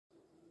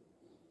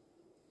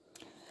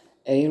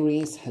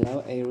Aries,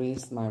 hello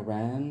Aries, my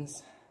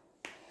Rams.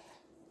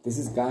 This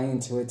is Gaia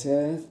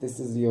Intuitive. This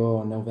is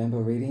your November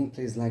reading.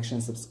 Please like, share,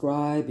 and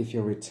subscribe. If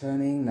you're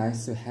returning,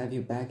 nice to have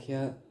you back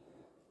here.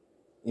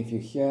 If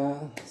you're here,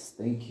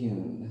 stay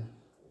tuned.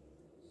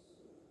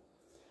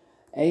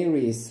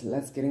 Aries,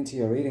 let's get into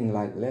your reading.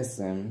 Like,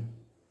 listen,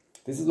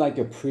 this is like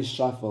your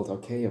pre-shuffled,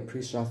 okay? Your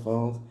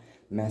pre-shuffled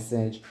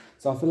message.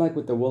 So I feel like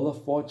with the Wheel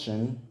of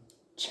Fortune,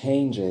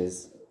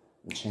 changes.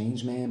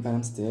 Change man, but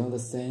I'm still the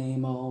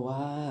same. Oh,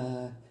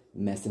 why?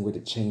 Messing with the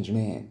change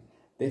man.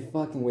 They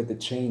fucking with the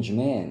change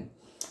man.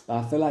 But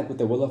I feel like with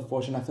the Wheel of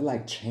Fortune, I feel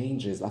like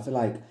changes. I feel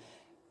like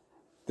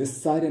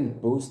this sudden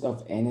boost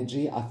of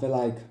energy. I feel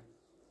like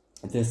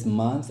this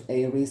month,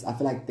 Aries, I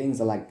feel like things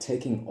are like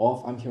taking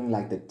off. I'm hearing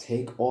like the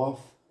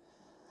takeoff.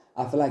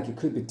 I feel like you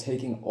could be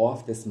taking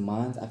off this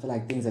month. I feel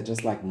like things are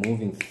just like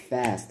moving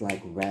fast, like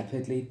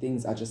rapidly.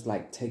 Things are just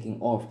like taking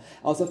off.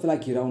 I also feel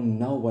like you don't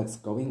know what's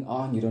going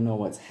on. You don't know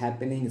what's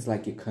happening. It's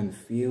like you're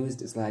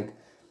confused. It's like,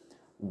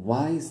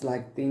 why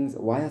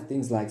are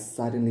things like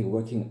suddenly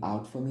working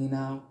out for me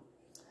now?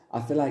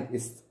 I feel like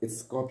it's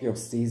Scorpio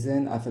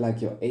season. I feel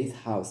like your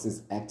 8th house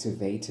is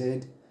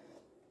activated.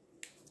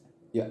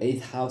 Your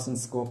 8th house in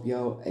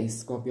Scorpio, a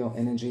Scorpio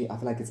energy. I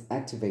feel like it's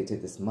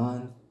activated this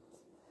month.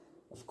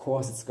 Of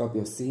course, it's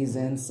Scorpio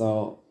season,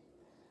 so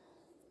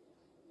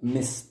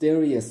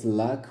mysterious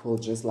luck will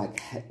just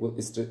like,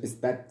 it's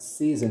that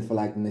season for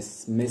like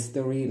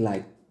mystery,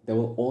 like there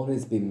will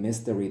always be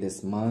mystery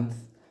this month.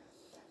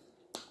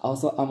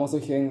 Also, I'm also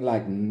hearing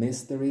like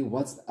mystery.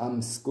 What's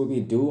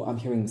Scooby-Doo? I'm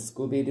hearing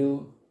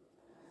Scooby-Doo.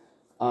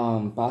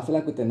 But I feel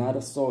like with the Knight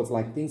of Swords,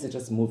 like things are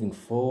just moving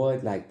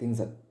forward, like things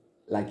are,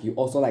 like you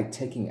also like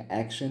taking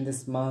action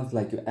this month,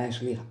 like you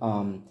actually,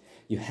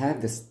 you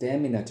have the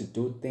stamina to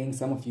do things.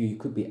 Some of you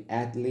could be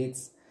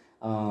athletes.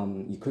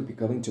 You could be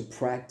going to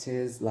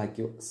practice, like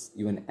you're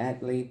an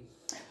athlete.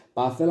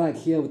 But I feel like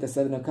here with the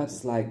 7 of Cups,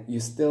 it's like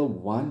you're still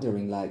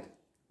wondering, like,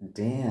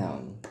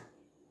 damn.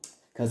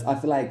 Because I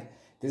feel like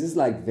this is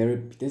like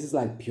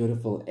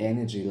beautiful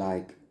energy.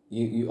 Like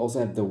you also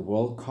have the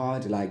World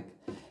card. Like,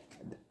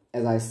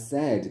 as I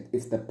said,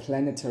 it's the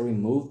planetary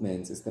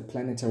movements. It's the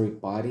planetary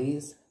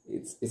bodies.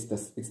 It's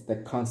the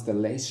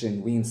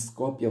constellation. We in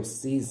Scorpio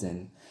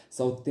season.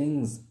 So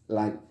things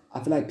like, I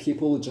feel like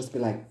people will just be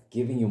like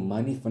giving you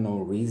money for no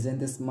reason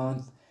this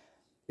month.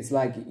 It's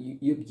like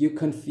you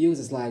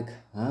confused. It's like,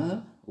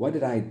 huh? What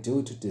did I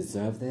do to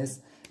deserve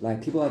this?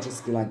 Like people are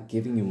just like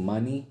giving you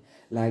money.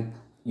 Like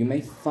you may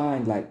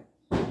find like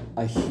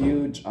a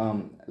huge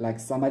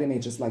like somebody may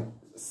just like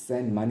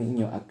send money in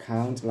your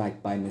account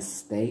like by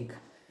mistake,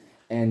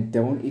 and they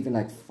won't even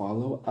like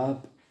follow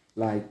up.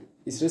 Like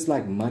it's just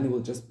like money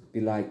will just be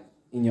like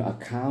in your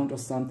account or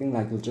something.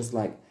 Like you'll just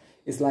like,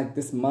 it's like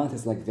this month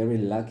is like very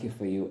lucky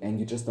for you and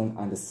you just don't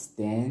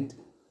understand.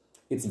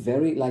 It's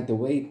very like the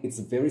way, it's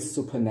very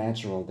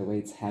supernatural the way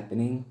it's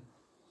happening.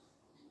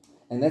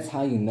 And that's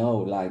how you know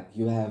like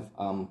you have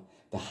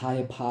the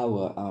higher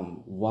power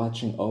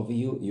watching over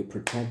you. You're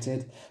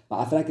protected. But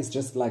I feel like it's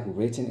just like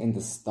written in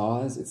the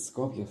stars. It's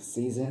Scorpio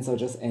season, so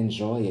just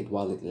enjoy it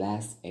while it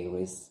lasts,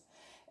 Aries.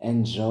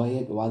 Enjoy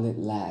it while it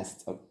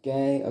lasts,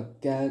 okay?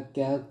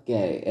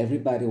 Okay.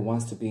 Everybody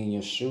wants to be in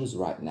your shoes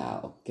right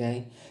now,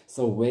 okay?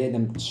 So wear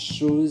them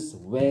shoes,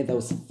 wear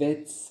those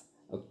fits,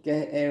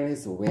 okay,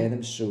 Aries? Wear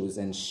them shoes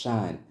and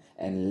shine,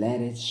 and let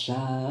it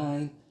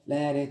shine,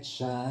 let it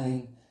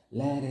shine,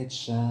 let it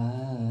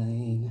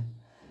shine.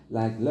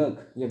 Like,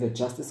 look, you have the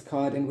Justice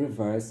card in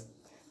reverse.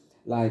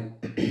 Like,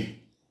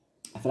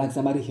 I feel like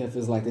somebody here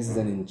feels like this is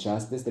an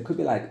injustice. There could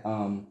be like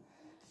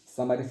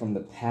somebody from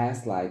the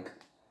past, like,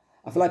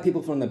 I feel like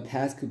people from the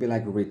past could be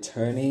like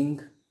returning.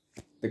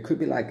 There could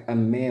be like a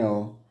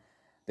male.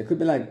 There could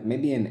be like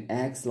maybe an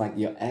ex, like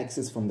your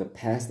exes from the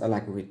past are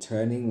like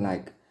returning.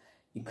 Like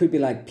it could be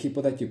like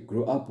people that you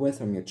grew up with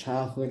from your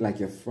childhood, like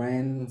your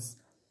friends.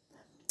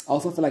 I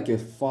also feel like your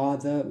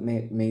father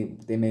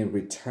may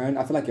return.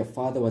 I feel like your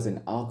father was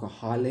an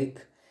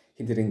alcoholic.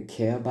 He didn't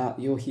care about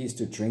you. He used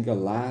to drink a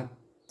lot,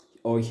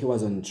 or he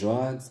was on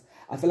drugs.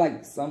 I feel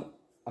like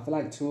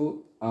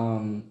too,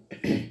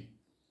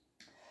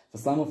 for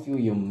some of you,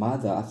 your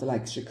mother, I feel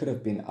like she could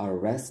have been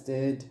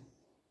arrested.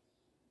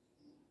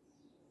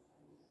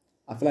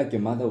 I feel like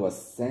your mother was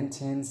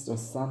sentenced or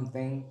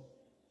something.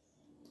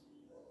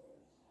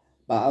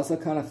 But I also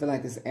kind of feel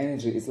like this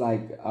energy is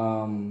like,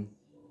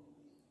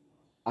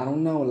 I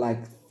don't know,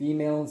 like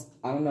females,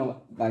 I don't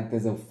know, like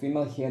there's a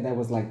female here that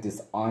was like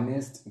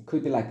dishonest. It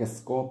could be like a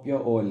Scorpio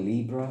or a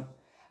Libra.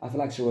 I feel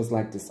like she was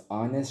like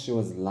dishonest. She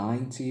was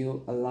lying to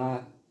you a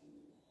lot.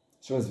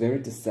 She was very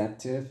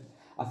deceptive.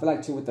 I feel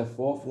like too with the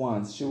 4th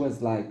one, she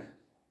was like,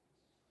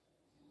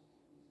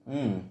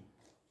 I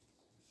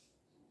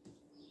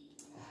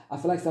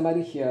feel like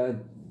somebody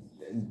here,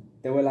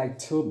 they were like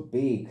too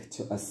big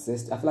to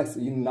assist. I feel like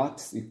you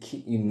knocked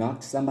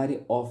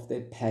somebody off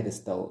their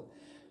pedestal.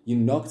 You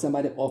knocked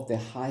somebody off their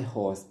high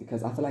horse,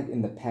 because I feel like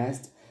in the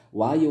past,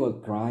 while you were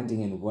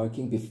grinding and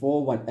working,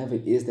 before whatever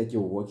it is that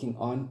you're working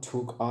on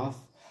took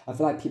off, I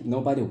feel like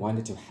nobody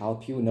wanted to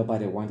help you.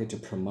 Nobody wanted to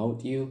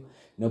promote you.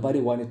 Nobody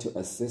wanted to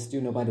assist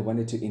you. Nobody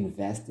wanted to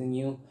invest in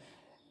you.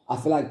 I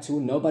feel like too,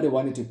 nobody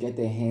wanted to get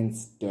their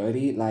hands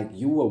dirty. Like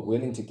you were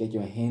willing to get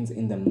your hands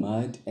in the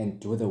mud and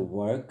do the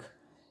work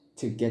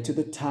to get to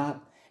the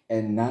top.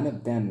 And none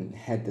of them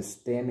had the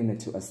stamina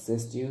to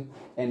assist you.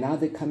 And now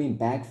they're coming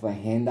back for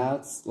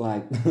handouts.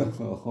 Like,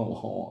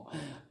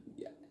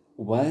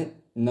 what?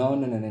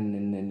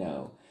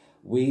 No.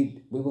 We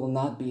will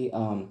not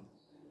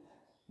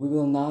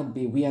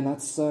be, we are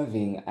not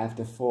serving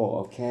after 4,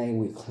 okay?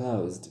 We're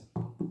closed.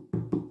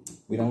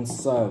 We don't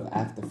serve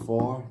after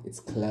 4. It's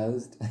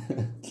closed.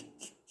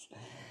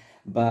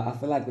 But I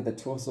feel like with the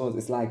Two of Swords,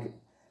 it's like,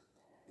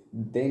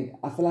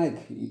 I feel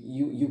like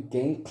you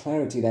gain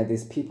clarity that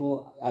these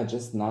people are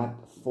just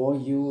not for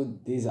you.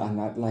 These are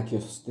not like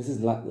this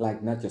is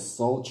like not your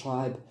soul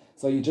tribe.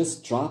 So you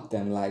just drop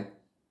them like,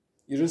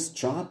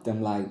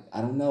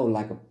 I don't know,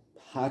 like a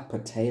hot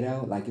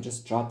potato. Like you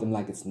just drop them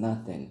like it's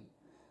nothing.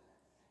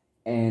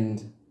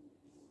 And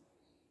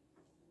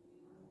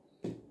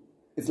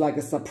it's like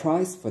a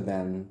surprise for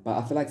them. But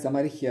I feel like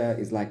somebody here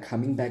is like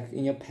coming back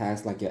in your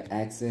past, like your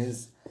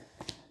exes.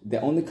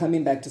 They're only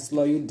coming back to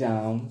slow you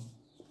down.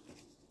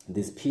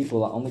 These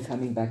people are only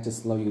coming back to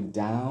slow you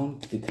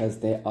down because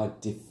they are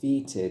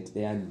defeated.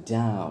 They are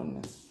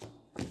down.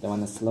 They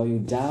want to slow you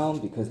down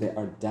because they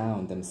are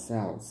down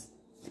themselves.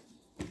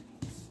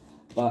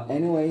 But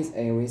anyways,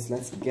 Aries,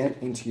 let's get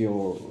into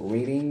your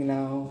reading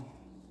now.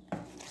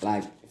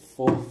 Like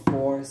full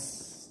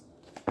force.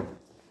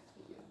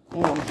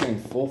 Oh, I'm hearing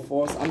full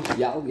force.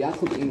 Y'all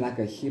could be in like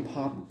a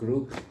hip-hop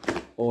group.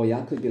 Or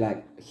y'all could be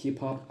like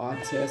hip-hop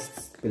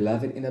artists.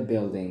 Beloved in the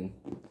building.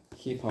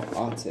 Hip-hop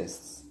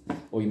artists.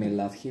 Or you may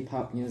love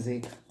hip-hop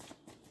music.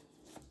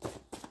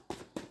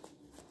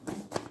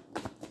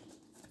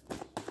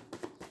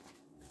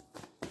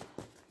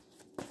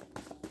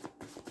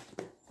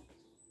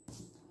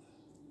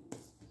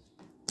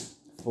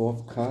 Four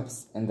of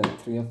Cups and the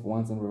Three of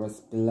Wands in reverse.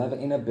 Beloved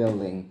in a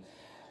building.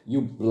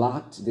 You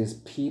blocked these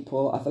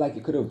people. I feel like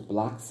you could have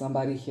blocked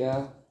somebody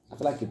here. I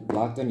feel like you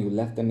blocked them, you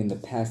left them in the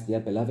past. Yeah,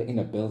 beloved in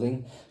a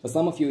building. For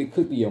some of you, it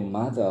could be your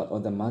mother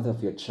or the mother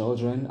of your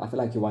children. I feel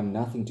like you want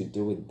nothing to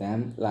do with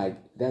them. Like,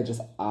 they're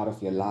just out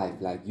of your life.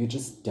 Like, you're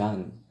just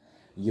done.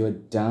 You're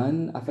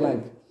done. I feel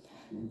like,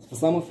 for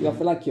some of you, I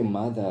feel like your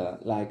mother,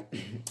 like,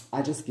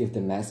 I just give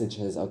the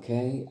messages,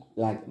 okay?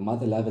 Like,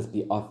 mother lovers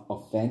be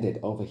offended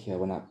over here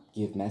when I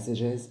give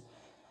messages.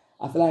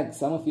 I feel like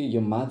some of you,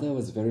 your mother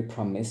was very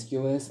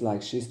promiscuous.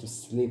 Like, she used to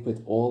sleep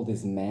with all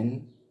these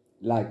men.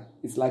 Like,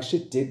 it's like she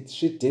did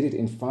it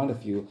in front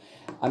of you.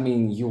 I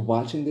mean, you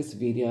watching this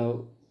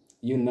video,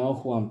 you know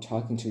who I'm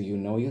talking to. You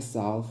know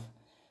yourself.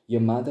 Your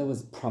mother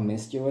was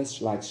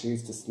promiscuous. Like, she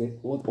used to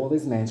sleep with all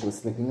these men. She was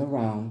sleeping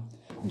around,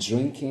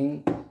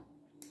 drinking.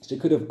 She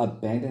could have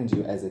abandoned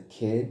you as a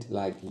kid.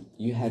 Like,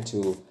 you had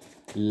to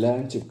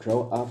learn to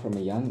grow up from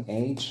a young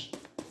age.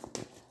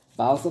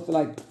 But I also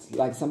feel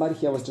like somebody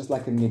here was just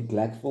like a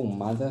neglectful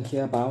mother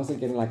here. But I was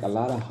getting like a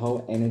lot of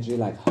hoe energy,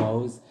 like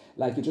hoes.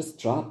 Like, you just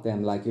drop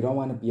them. Like, you don't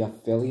want to be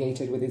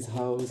affiliated with these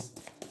hoes.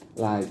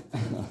 Like,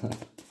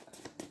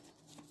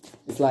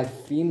 it's like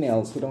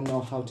females who don't know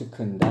how to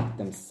conduct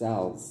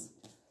themselves.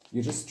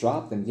 You just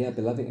drop them. Yeah,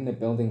 beloved in the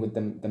building with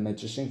the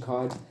magician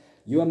card.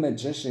 You're a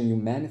magician. You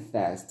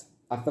manifest.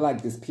 I feel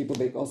like these people,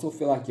 they also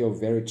feel like you're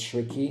very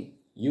tricky.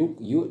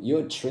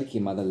 You're tricky,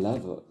 mother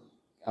lover.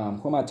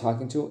 Who am I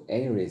talking to?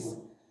 Aries.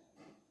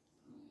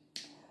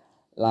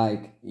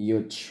 Like,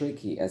 you're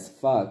tricky as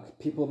fuck.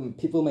 People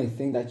may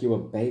think that you're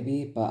a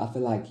baby, but I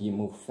feel like you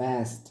move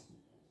fast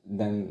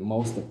than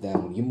most of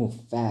them. You move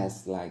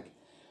fast. Like,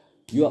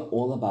 you're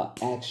all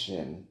about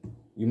action.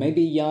 You may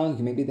be young,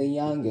 you may be the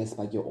youngest,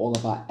 but you're all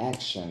about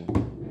action.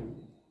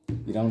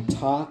 You don't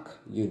talk,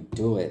 you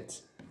do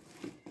it.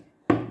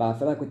 But I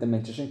feel like with the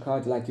magician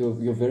card, like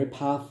you're very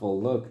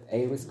powerful. Look,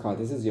 Aries card,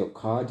 this is your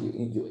card.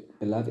 You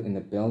beloved in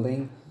the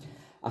building.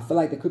 I feel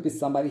like there could be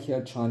somebody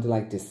here trying to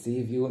like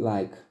deceive you,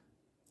 like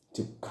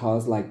to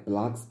cause like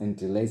blocks and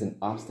delays and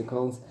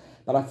obstacles.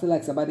 But I feel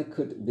like somebody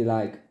could be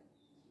like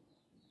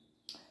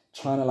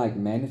trying to like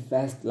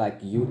manifest like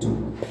you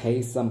to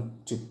pay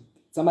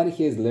somebody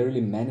here is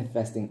literally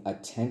manifesting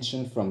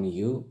attention from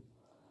you.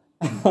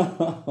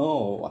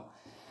 Oh,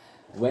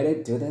 where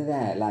they do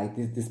that? Like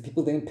these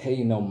people didn't pay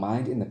you no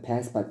mind in the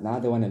past, but now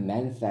they want to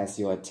manifest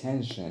your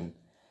attention.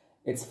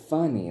 It's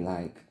funny,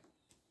 like.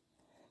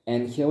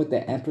 And here with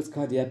the Empress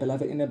card, yeah,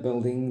 beloved in the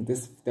building.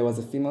 There was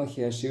a female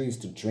here. She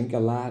used to drink a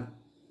lot.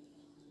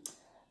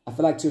 I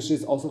feel like too, she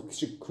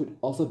could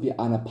also be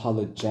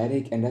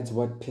unapologetic, and that's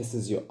what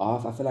pisses you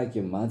off. I feel like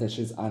your mother,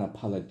 she's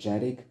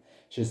unapologetic.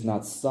 She's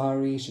not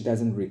sorry. She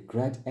doesn't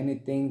regret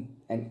anything,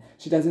 and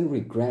she doesn't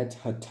regret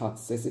her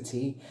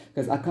toxicity.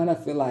 Because I kind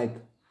of feel like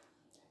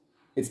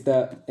it's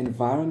the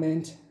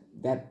environment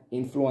that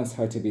influenced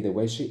her to be the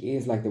way she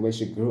is, like the way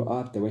she grew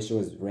up, the way she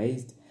was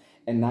raised.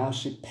 And now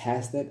she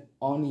passed it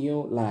on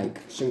you. Like,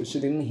 she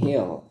didn't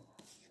heal.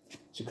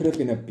 She could have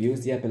been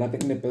abused. Yeah,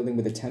 beloved in the building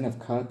with the 10 of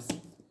Cups.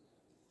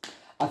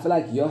 I feel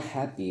like you're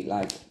happy.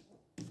 Like,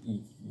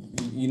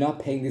 you're not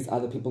paying these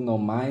other people no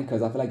mind,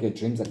 because I feel like your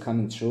dreams are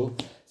coming true.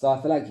 So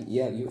I feel like,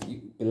 yeah, you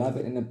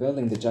beloved in the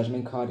building, the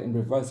Judgment card in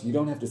reverse, you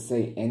don't have to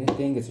say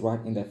anything. It's right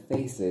in their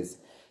faces.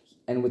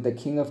 And with the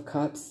King of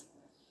Cups,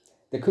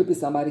 there could be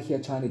somebody here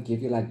trying to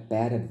give you like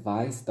bad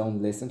advice.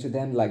 Don't listen to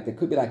them. Like, there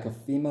could be like a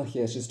female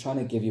here. She's trying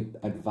to give you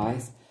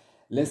advice.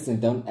 Listen,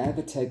 don't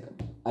ever take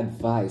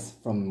advice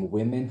from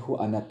women who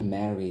are not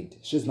married.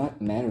 She's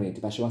not married,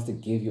 but she wants to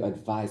give you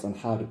advice on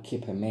how to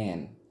keep her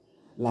man.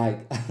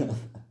 Like,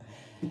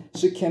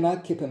 she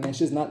cannot keep her man.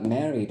 She's not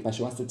married, but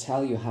she wants to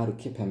tell you how to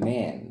keep her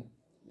man.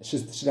 She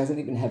doesn't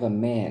even have a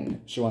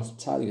man. She wants to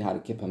tell you how to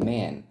keep her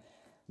man.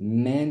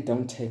 Men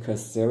don't take her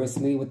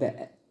seriously with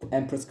the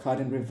Empress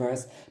card in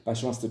reverse, but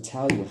she wants to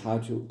tell you how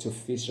to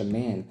fish a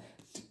man.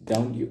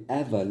 Don't you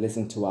ever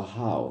listen to a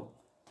hoe.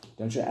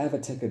 Don't you ever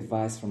take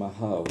advice from a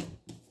hoe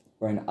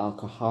or an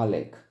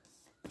alcoholic.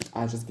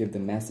 I just give the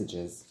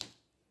messages.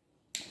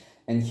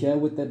 And here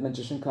with the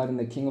Magician card and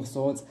the King of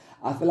Swords,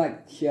 I feel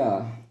like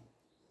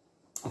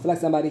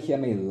somebody here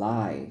may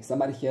lie.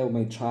 Somebody here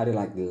may try to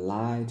like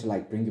lie to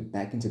like bring you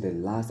back into their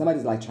life.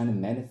 Somebody's like trying to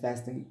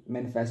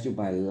manifest you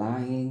by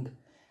lying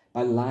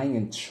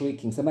and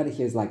tricking. Somebody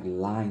here is like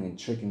lying and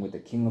tricking with the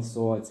King of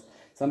Swords.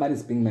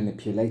 Somebody's being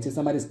manipulated.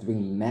 Somebody's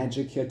doing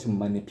magic here to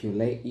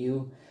manipulate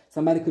you.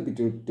 Somebody could be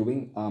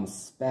doing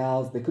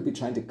spells. They could be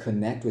trying to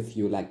connect with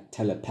you like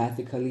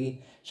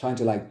telepathically, trying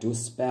to like do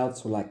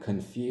spells to like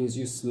confuse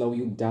you, slow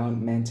you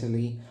down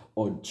mentally,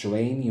 or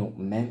drain your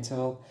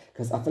mental.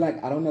 Because I feel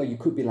like, I don't know, you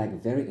could be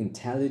like very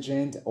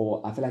intelligent,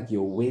 or I feel like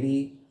you're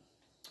witty,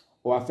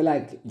 or I feel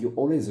like you're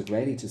always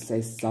ready to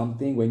say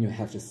something when you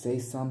have to say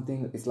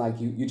something. It's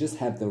like you just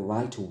have the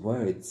right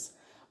words,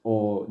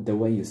 or the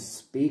way you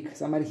speak.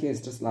 Somebody here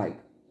is just like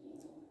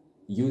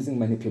using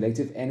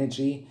manipulative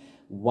energy.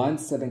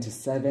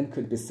 177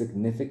 could be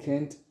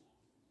significant.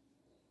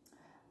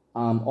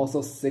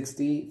 Also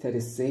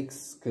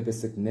 6036 could be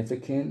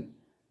significant.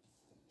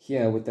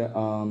 Here with the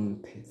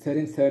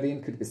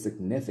 1313 could be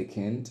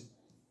significant.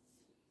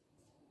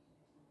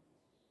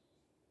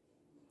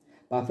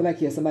 But I feel like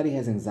here somebody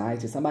has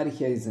anxiety. Somebody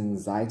here has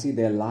anxiety.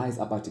 Their lies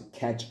are about to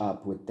catch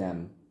up with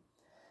them.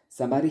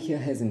 Somebody here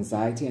has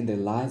anxiety and their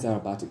lies are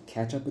about to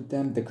catch up with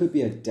them. There could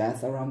be a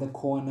death around the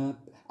corner.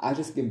 I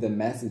just give the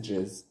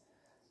messages.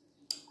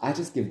 I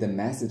just give the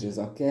messages,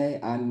 okay?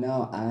 I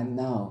know. I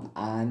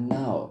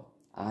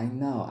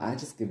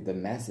just give the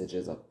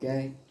messages,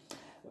 okay?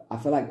 I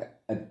feel like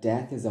a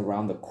death is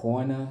around the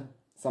corner.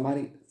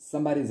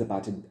 Somebody's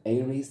about to,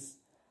 Aries.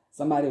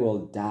 Somebody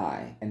will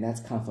die, and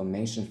that's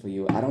confirmation for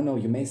you. I don't know,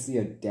 you may see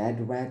a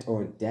dead rat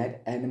or a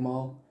dead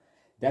animal.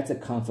 That's a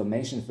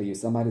confirmation for you.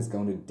 Somebody's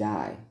going to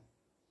die.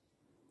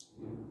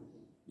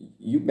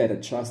 You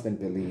better trust and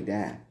believe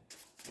that.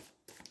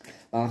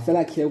 I feel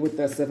like here with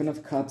the Seven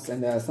of Cups,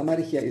 and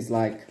somebody here is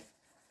like,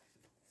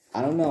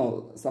 I don't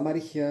know, somebody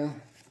here,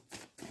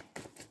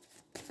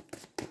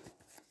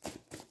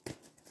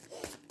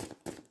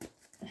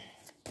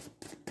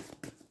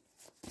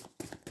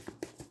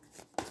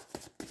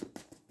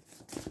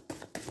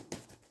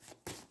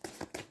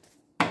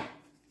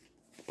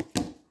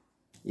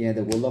 yeah,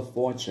 the Wheel of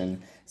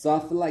Fortune. So I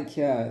feel like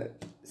here,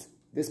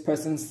 this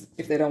person's,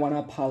 if they don't want to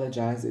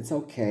apologize, it's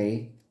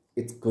okay.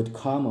 It's good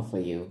karma for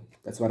you.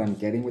 That's what I'm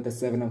getting with the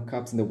Seven of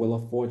Cups and the Wheel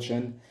of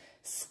Fortune.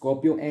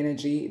 Scorpio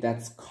energy,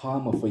 that's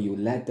karma for you.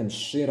 Let them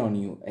shit on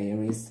you,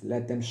 Aries.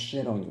 Let them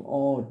shit on you.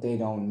 Oh, they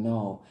don't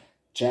know.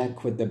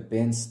 Jack with the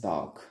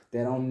beanstalk.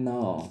 They don't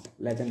know.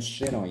 Let them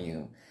shit on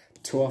you.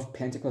 Two of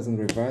Pentacles in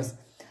reverse.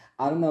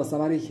 I don't know.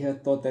 Somebody here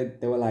thought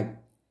that they were like,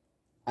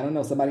 I don't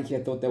know. Somebody here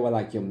thought they were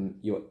like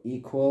your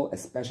equal,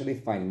 especially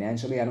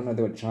financially. I don't know.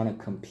 They were trying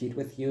to compete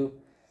with you.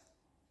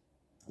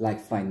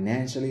 Like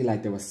financially,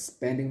 like they were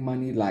spending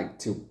money like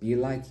to be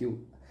like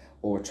you,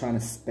 or trying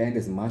to spend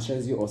as much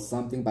as you or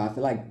something. But I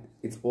feel like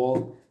it's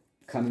all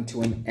coming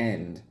to an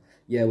end.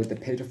 Yeah, with the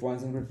Page of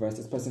Wands in reverse,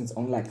 this person's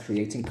only like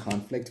creating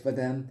conflict for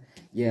them.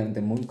 Yeah, and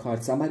the Moon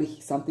card,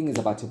 something is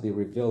about to be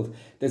revealed.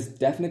 There's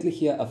definitely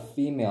here a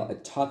female, a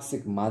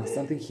toxic mother,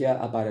 something here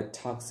about a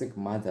toxic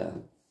mother.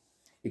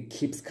 It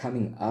keeps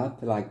coming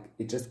up, like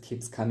it just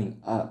keeps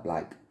coming up,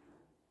 like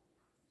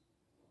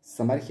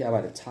somebody here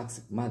about a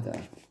toxic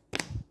mother.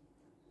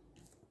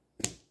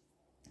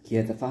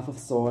 Yeah, the Five of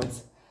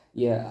Swords.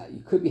 Yeah, you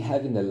could be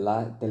having the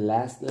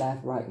last laugh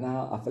right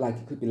now. I feel like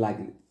it could be like,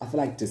 I feel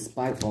like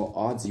despite all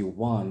odds, you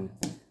won.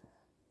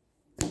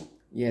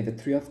 Yeah, the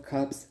Three of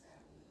Cups.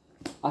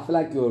 I feel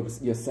like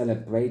you're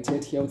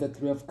celebrated here with the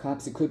Three of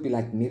Cups. You could be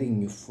like meeting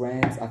new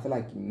friends. I feel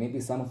like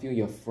maybe some of you,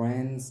 your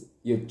friends,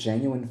 your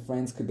genuine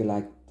friends could be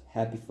like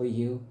happy for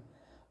you.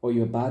 Or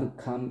you're about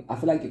to come. I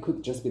feel like it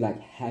could just be like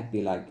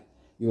happy, like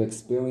you're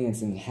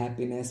experiencing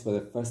happiness for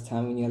the first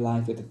time in your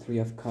life with the Three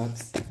of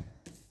Cups.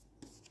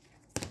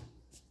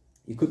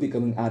 You could be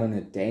going out on a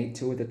date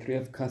too with the Three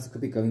of Cups. You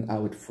could be going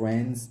out with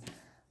friends.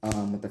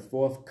 With the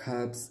Four of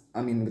Cups.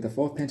 I mean, with the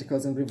Four of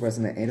Pentacles in reverse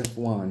and the Eight of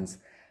Wands.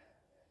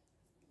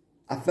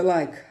 I feel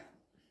like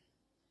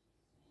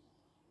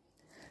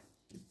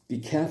be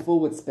careful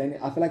with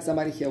spending. I feel like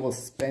somebody here will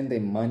spend their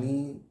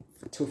money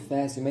too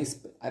fast. You may,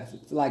 I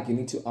feel like you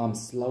need to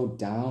slow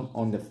down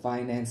on the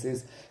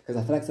finances, because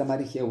I feel like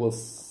somebody here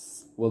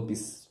will be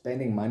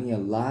spending money a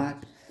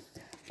lot.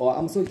 Or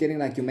I'm also getting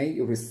like you may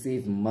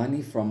receive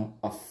money from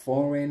a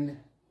foreign,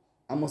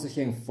 I'm also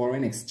hearing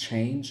foreign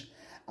exchange.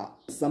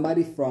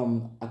 Somebody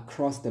from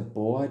across the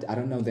board, I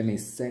don't know, they may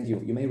send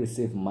you, you may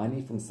receive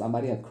money from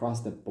somebody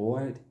across the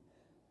board.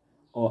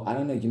 Or I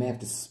don't know, you may have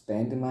to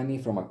spend money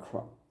from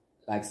across,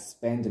 like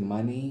spend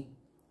money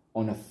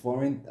on a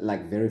foreign,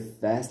 like very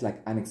fast,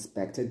 like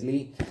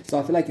unexpectedly. So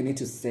I feel like you need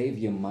to save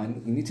your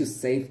money. You need to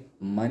save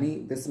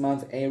money this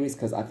month, Aries,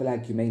 because I feel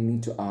like you may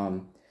need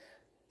to,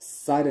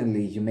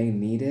 suddenly you may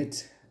need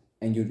it,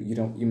 and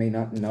you may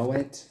not know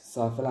it.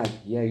 So I feel like,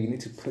 yeah, you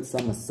need to put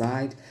some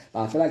aside.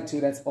 But I feel like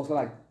too, that's also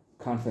like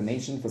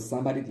confirmation for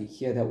somebody to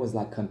hear that was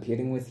like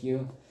competing with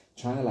you,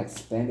 trying to like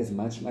spend as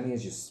much money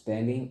as you're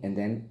spending, and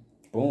then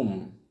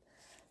boom,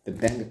 the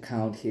bank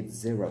account hits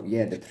 0.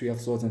 Yeah, the 3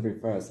 of Swords in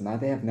reverse. Now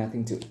they have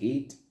nothing to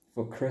eat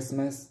for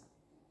Christmas.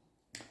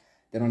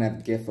 They don't have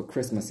a gift for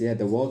Christmas. Yeah,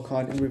 the World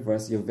card in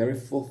reverse. You're very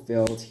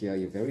fulfilled here.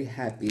 You're very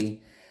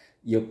happy.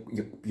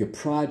 Your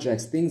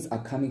projects, things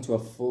are coming to a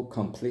full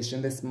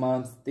completion this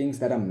month. Things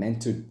that are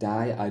meant to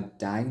die are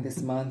dying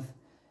this month.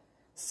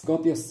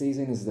 Scorpio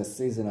season is the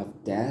season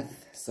of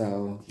death.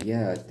 So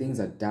yeah, things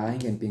are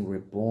dying and being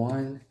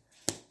reborn.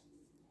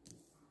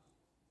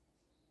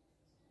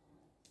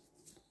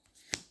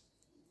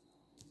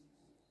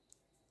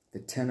 The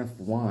 10 of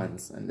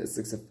Wands and the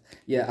 6 of...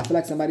 Yeah, I feel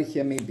like somebody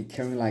here may be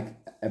carrying like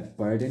a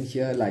burden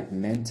here, like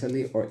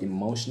mentally or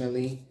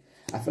emotionally.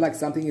 I feel like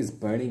something is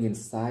burning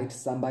inside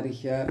somebody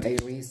here,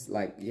 Aries.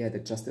 Like, yeah, the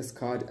Justice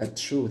card, a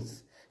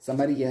truth.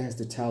 Somebody here has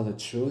to tell the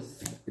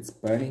truth. It's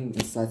burning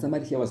inside.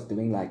 Somebody here was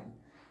doing like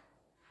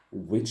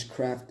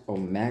witchcraft or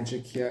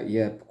magic here.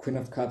 Yeah, Queen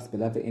of Cups,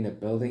 beloved in the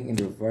building in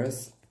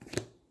reverse.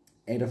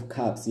 8 of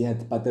Cups, yeah,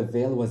 but the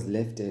veil was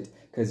lifted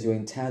because you're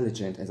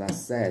intelligent, as I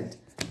said.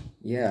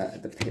 Yeah,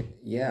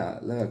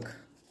 look.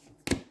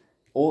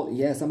 Oh,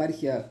 yeah, somebody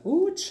here.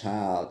 Ooh,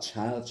 child.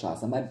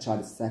 Somebody tried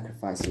to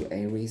sacrifice you,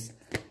 Aries.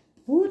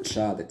 Ooh,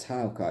 child, the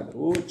Tower card.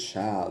 Ooh,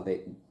 child.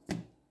 It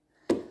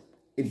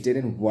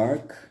didn't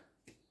work.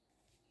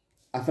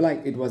 I feel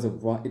like it was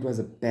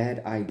a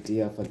bad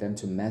idea for them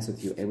to mess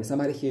with you, Aries.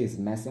 Somebody here is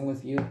messing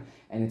with you,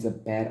 and it's a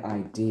bad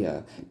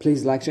idea.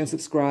 Please like, share, and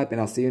subscribe,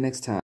 and I'll see you next time.